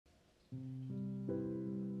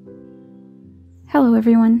Hello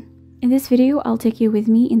everyone! In this video, I'll take you with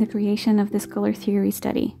me in the creation of this color theory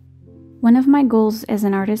study. One of my goals as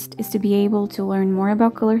an artist is to be able to learn more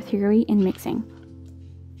about color theory and mixing.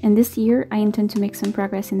 And this year, I intend to make some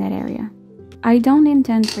progress in that area. I don't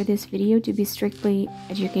intend for this video to be strictly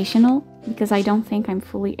educational, because I don't think I'm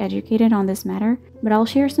fully educated on this matter, but I'll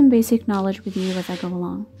share some basic knowledge with you as I go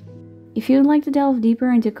along. If you'd like to delve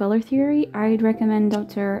deeper into color theory, I'd recommend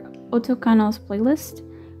Dr. Otto Cano's playlist,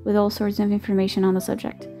 with all sorts of information on the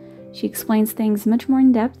subject. She explains things much more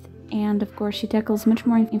in depth, and of course she tackles much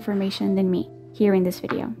more information than me here in this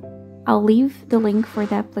video. I'll leave the link for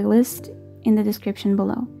that playlist in the description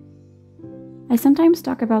below. I sometimes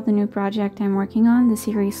talk about the new project I'm working on, the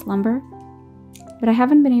series Slumber, but I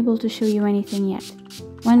haven't been able to show you anything yet.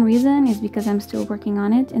 One reason is because I'm still working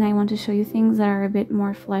on it and I want to show you things that are a bit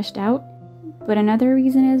more fleshed out. But another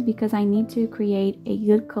reason is because I need to create a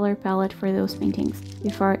good color palette for those paintings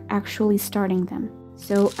before actually starting them.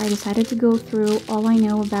 So I decided to go through all I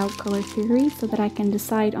know about color theory so that I can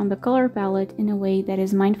decide on the color palette in a way that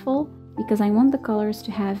is mindful, because I want the colors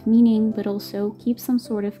to have meaning but also keep some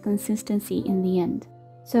sort of consistency in the end.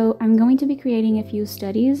 So I'm going to be creating a few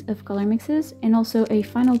studies of color mixes and also a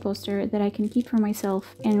final poster that I can keep for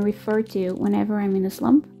myself and refer to whenever I'm in a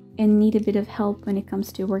slump and need a bit of help when it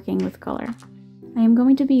comes to working with color. I am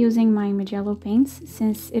going to be using my Mijello paints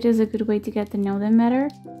since it is a good way to get to know them better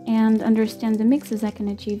and understand the mixes I can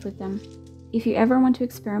achieve with them. If you ever want to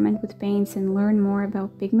experiment with paints and learn more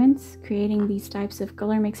about pigments, creating these types of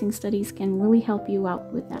color mixing studies can really help you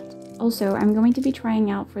out with that. Also, I'm going to be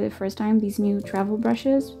trying out for the first time these new travel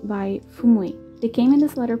brushes by Fumui. They came in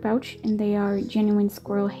this leather pouch and they are genuine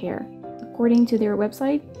squirrel hair. According to their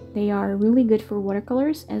website, they are really good for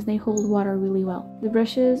watercolors as they hold water really well. The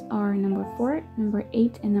brushes are number 4, number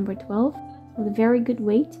 8, and number 12 with very good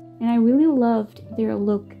weight, and I really loved their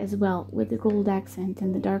look as well with the gold accent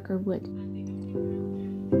and the darker wood.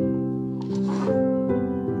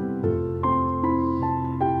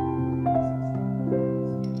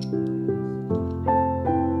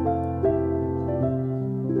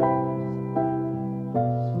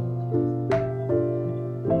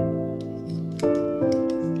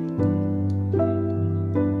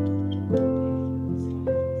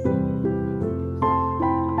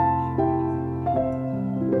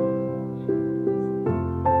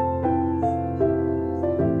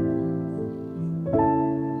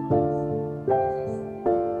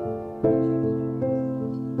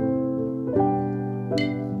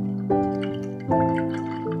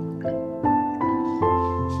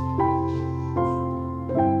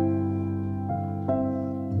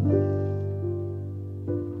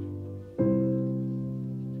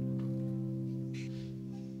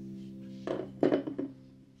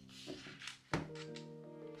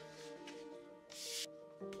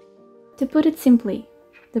 To put it simply,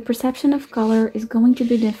 the perception of color is going to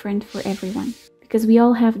be different for everyone, because we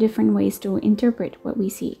all have different ways to interpret what we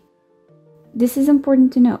see. This is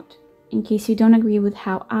important to note, in case you don't agree with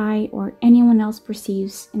how I or anyone else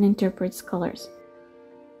perceives and interprets colors.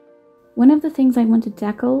 One of the things I want to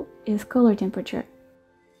tackle is color temperature.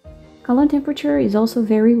 Color temperature is also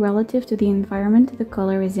very relative to the environment the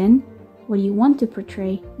color is in, what you want to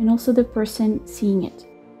portray, and also the person seeing it.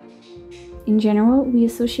 In general, we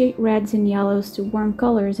associate reds and yellows to warm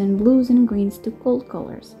colors and blues and greens to cold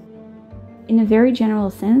colors. In a very general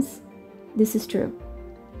sense, this is true.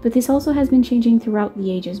 But this also has been changing throughout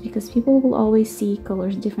the ages because people will always see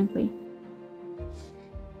colors differently.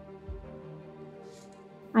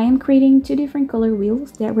 I am creating 2 different color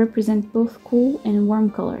wheels that represent both cool and warm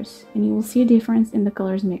colors, and you will see a difference in the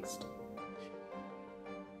colors mixed.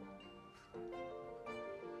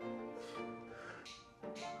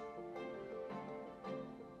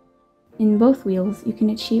 In both wheels, you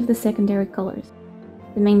can achieve the secondary colors.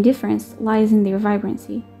 The main difference lies in their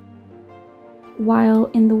vibrancy. While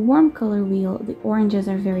in the warm color wheel, the oranges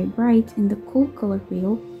are very bright, in the cool color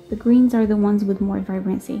wheel, the greens are the ones with more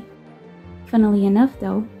vibrancy. Funnily enough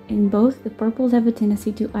though, in both, the purples have a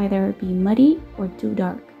tendency to either be muddy or too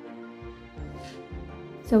dark.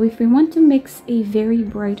 So if we want to mix a very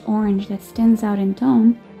bright orange that stands out in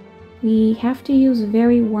tone, we have to use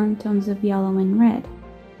very warm tones of yellow and red.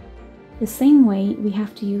 The same way, we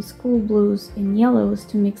have to use cool blues and yellows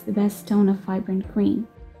to mix the best tone of vibrant green.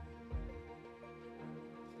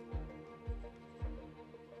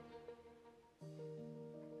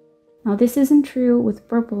 Now this isn't true with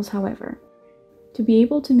purples, however. To be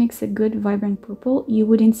able to mix a good vibrant purple, you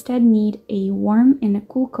would instead need a warm and a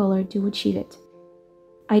cool color to achieve it.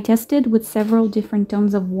 I tested with several different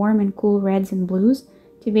tones of warm and cool reds and blues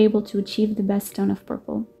to be able to achieve the best tone of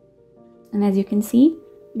purple. And as you can see,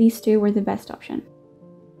 these two were the best option.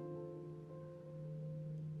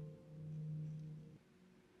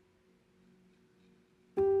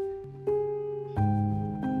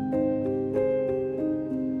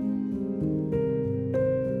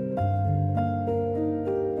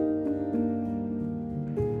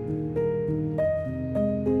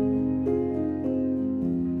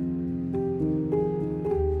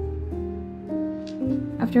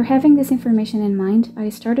 After having this information in mind, I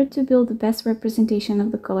started to build the best representation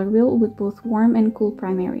of the color wheel with both warm and cool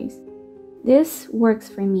primaries. This works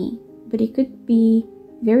for me, but it could be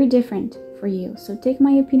very different for you, so take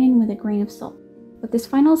my opinion with a grain of salt. What this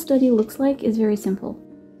final study looks like is very simple.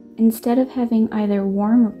 Instead of having either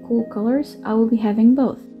warm or cool colors, I will be having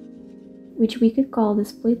both, which we could call the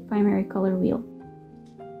split primary color wheel.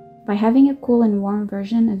 By having a cool and warm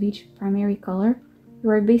version of each primary color, you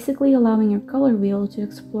are basically allowing your color wheel to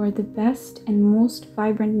explore the best and most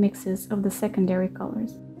vibrant mixes of the secondary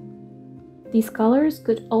colors. These colors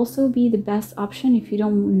could also be the best option if you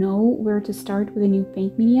don't know where to start with a new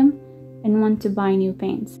paint medium and want to buy new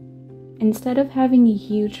paints. Instead of having a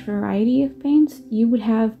huge variety of paints, you would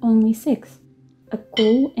have only 6, a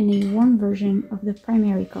cool and a warm version of the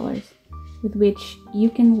primary colors, with which you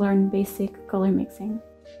can learn basic color mixing.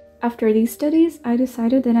 After these studies, I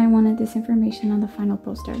decided that I wanted this information on the final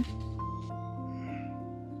poster.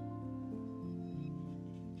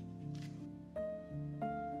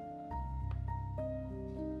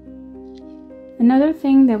 Another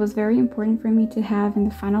thing that was very important for me to have in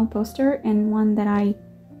the final poster, and one that I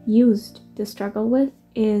used to struggle with,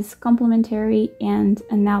 is complementary and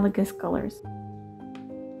analogous colors.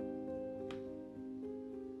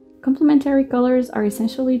 Complementary colors are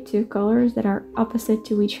essentially two colors that are opposite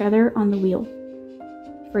to each other on the wheel.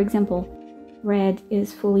 For example, red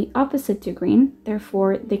is fully opposite to green,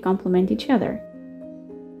 therefore they complement each other.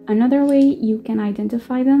 Another way you can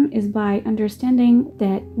identify them is by understanding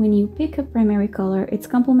that when you pick a primary color, its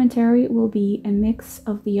complementary will be a mix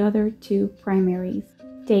of the other two primaries.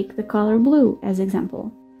 Take the color blue as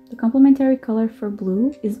example. The complementary color for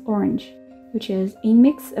blue is orange, which is a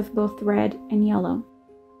mix of both red and yellow.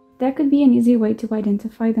 That could be an easy way to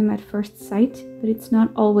identify them at first sight, but it's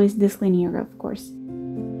not always this linear, of course.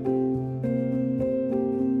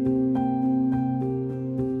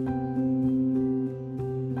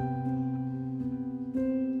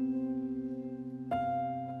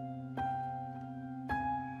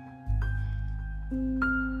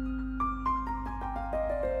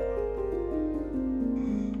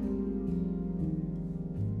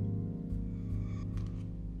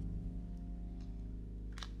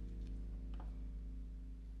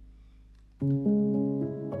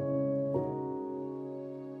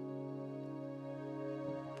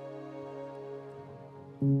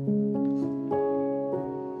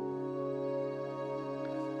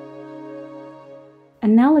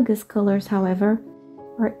 Analogous colors, however,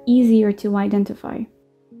 are easier to identify.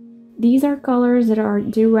 These are colors that are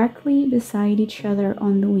directly beside each other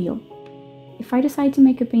on the wheel. If I decide to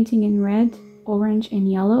make a painting in red, orange,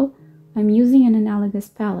 and yellow, I'm using an analogous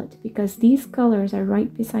palette because these colors are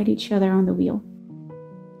right beside each other on the wheel.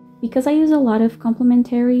 Because I use a lot of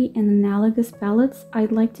complementary and analogous palettes,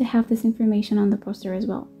 I'd like to have this information on the poster as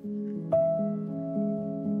well.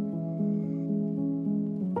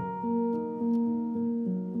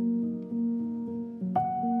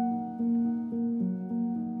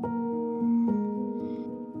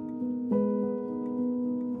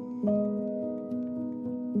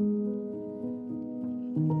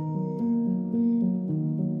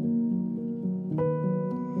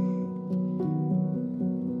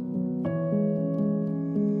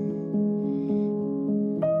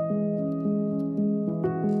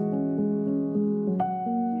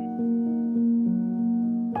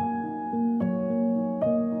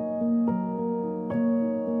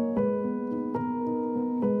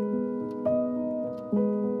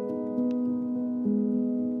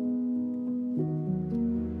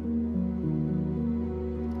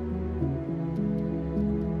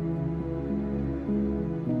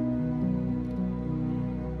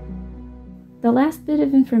 The last bit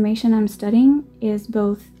of information I'm studying is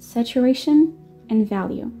both saturation and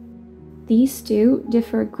value. These two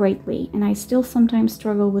differ greatly, and I still sometimes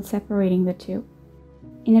struggle with separating the two.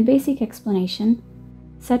 In a basic explanation,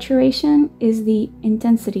 saturation is the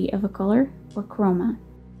intensity of a color, or chroma.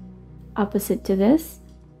 Opposite to this,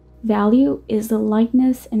 value is the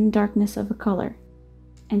lightness and darkness of a color,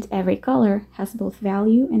 and every color has both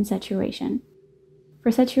value and saturation.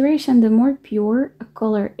 For saturation, the more pure a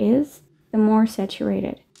color is, the more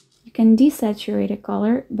saturated. You can desaturate a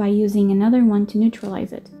color by using another one to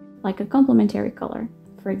neutralize it, like a complementary color,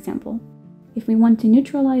 for example. If we want to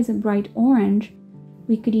neutralize a bright orange,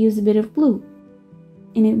 we could use a bit of blue,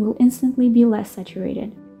 and it will instantly be less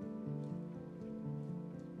saturated.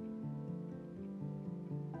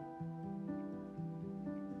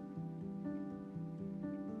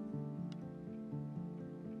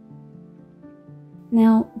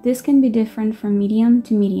 Now, this can be different from medium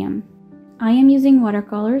to medium. I am using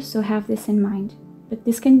watercolors, so have this in mind, but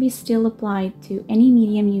this can be still applied to any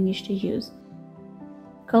medium you wish to use.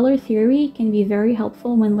 Color theory can be very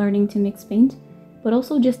helpful when learning to mix paint, but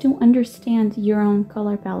also just to understand your own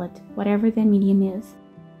color palette, whatever the medium is.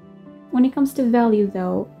 When it comes to value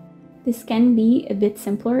though, this can be a bit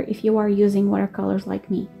simpler if you are using watercolors like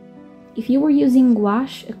me. If you were using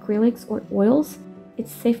gouache, acrylics, or oils,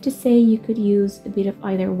 it's safe to say you could use a bit of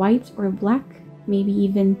either white or black, maybe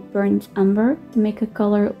even burnt umber, to make a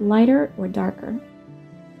color lighter or darker.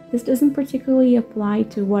 This doesn't particularly apply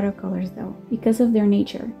to watercolors though, because of their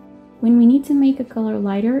nature. When we need to make a color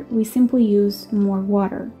lighter, we simply use more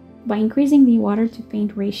water. By increasing the water to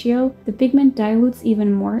paint ratio, the pigment dilutes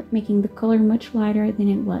even more, making the color much lighter than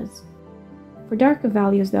it was. For darker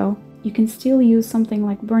values though, you can still use something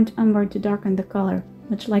like burnt umber to darken the color,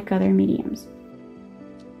 much like other mediums.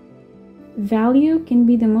 Value can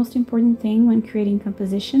be the most important thing when creating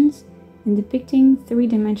compositions and depicting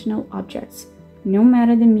three-dimensional objects, no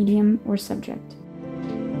matter the medium or subject.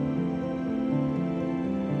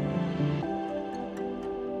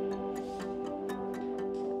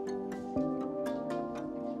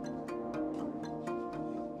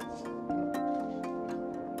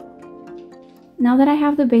 Now that I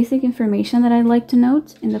have the basic information that I'd like to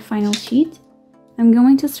note in the final sheet, I'm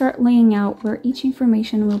going to start laying out where each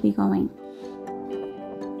information will be going.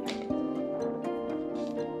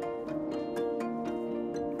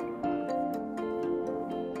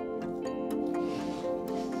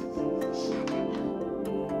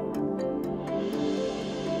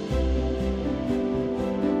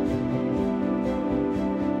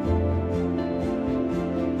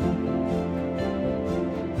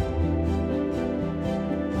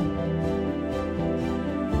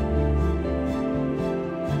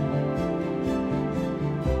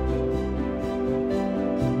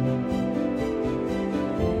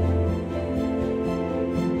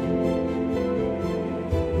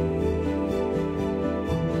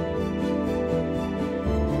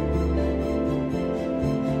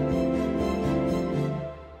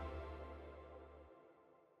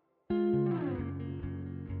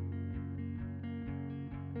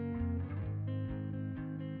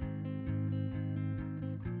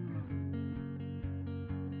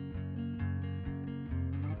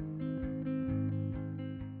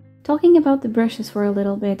 Talking about the brushes for a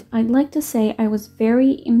little bit, I'd like to say I was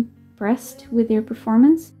very impressed with their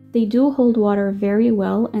performance. They do hold water very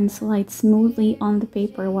well and slide smoothly on the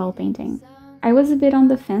paper while painting. I was a bit on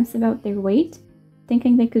the fence about their weight,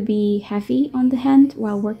 thinking they could be heavy on the hand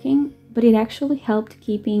while working, but it actually helped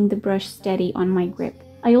keeping the brush steady on my grip.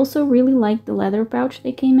 I also really liked the leather pouch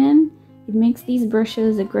they came in. It makes these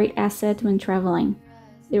brushes a great asset when traveling.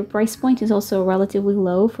 Their price point is also relatively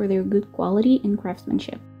low for their good quality and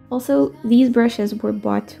craftsmanship. Also, these brushes were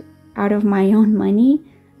bought out of my own money.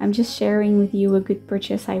 I'm just sharing with you a good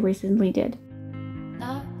purchase I recently did.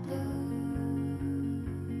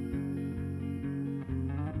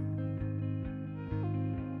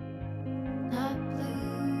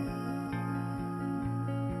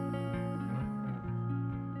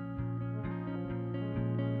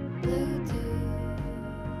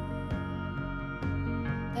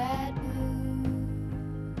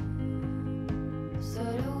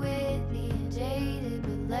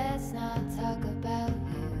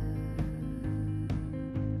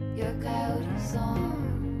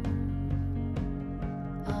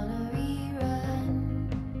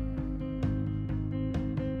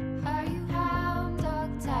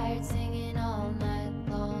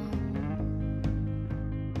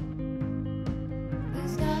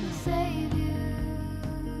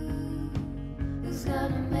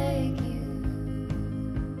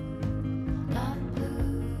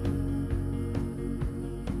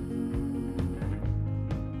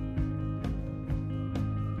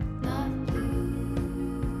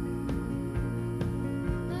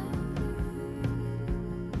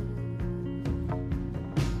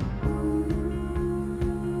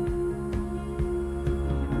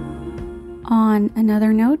 On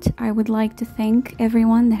another note, I would like to thank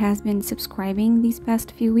everyone that has been subscribing these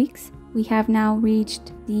past few weeks. We have now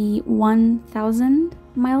reached the 1000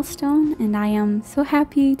 milestone, and I am so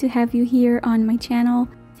happy to have you here on my channel.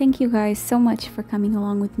 Thank you guys so much for coming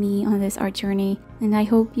along with me on this art journey, and I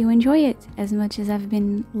hope you enjoy it as much as I've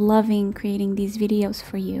been loving creating these videos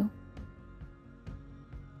for you.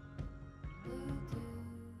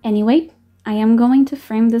 Anyway, I am going to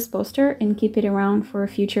frame this poster and keep it around for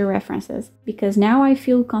future references, because now I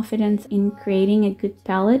feel confident in creating a good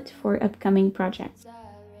palette for upcoming projects.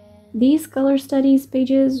 These color studies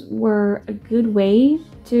pages were a good way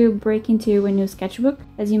to break into a new sketchbook.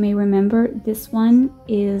 As you may remember, this one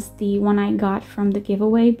is the one I got from the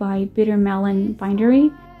giveaway by Bitter Melon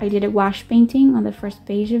Bindery. I did a wash painting on the first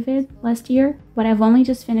page of it last year, but I've only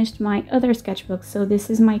just finished my other sketchbook, so this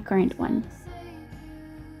is my current one.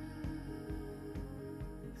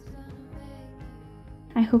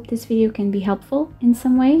 I hope this video can be helpful in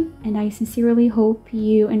some way, and I sincerely hope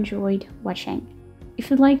you enjoyed watching. If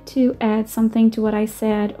you'd like to add something to what I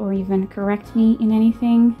said or even correct me in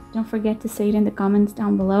anything, don't forget to say it in the comments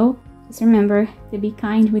down below. Just remember to be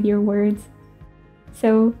kind with your words.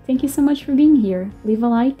 So thank you so much for being here. Leave a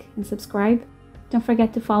like and subscribe. Don't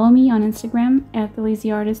forget to follow me on Instagram at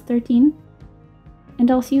thelazyartist13. And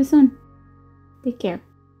I'll see you soon. Take care.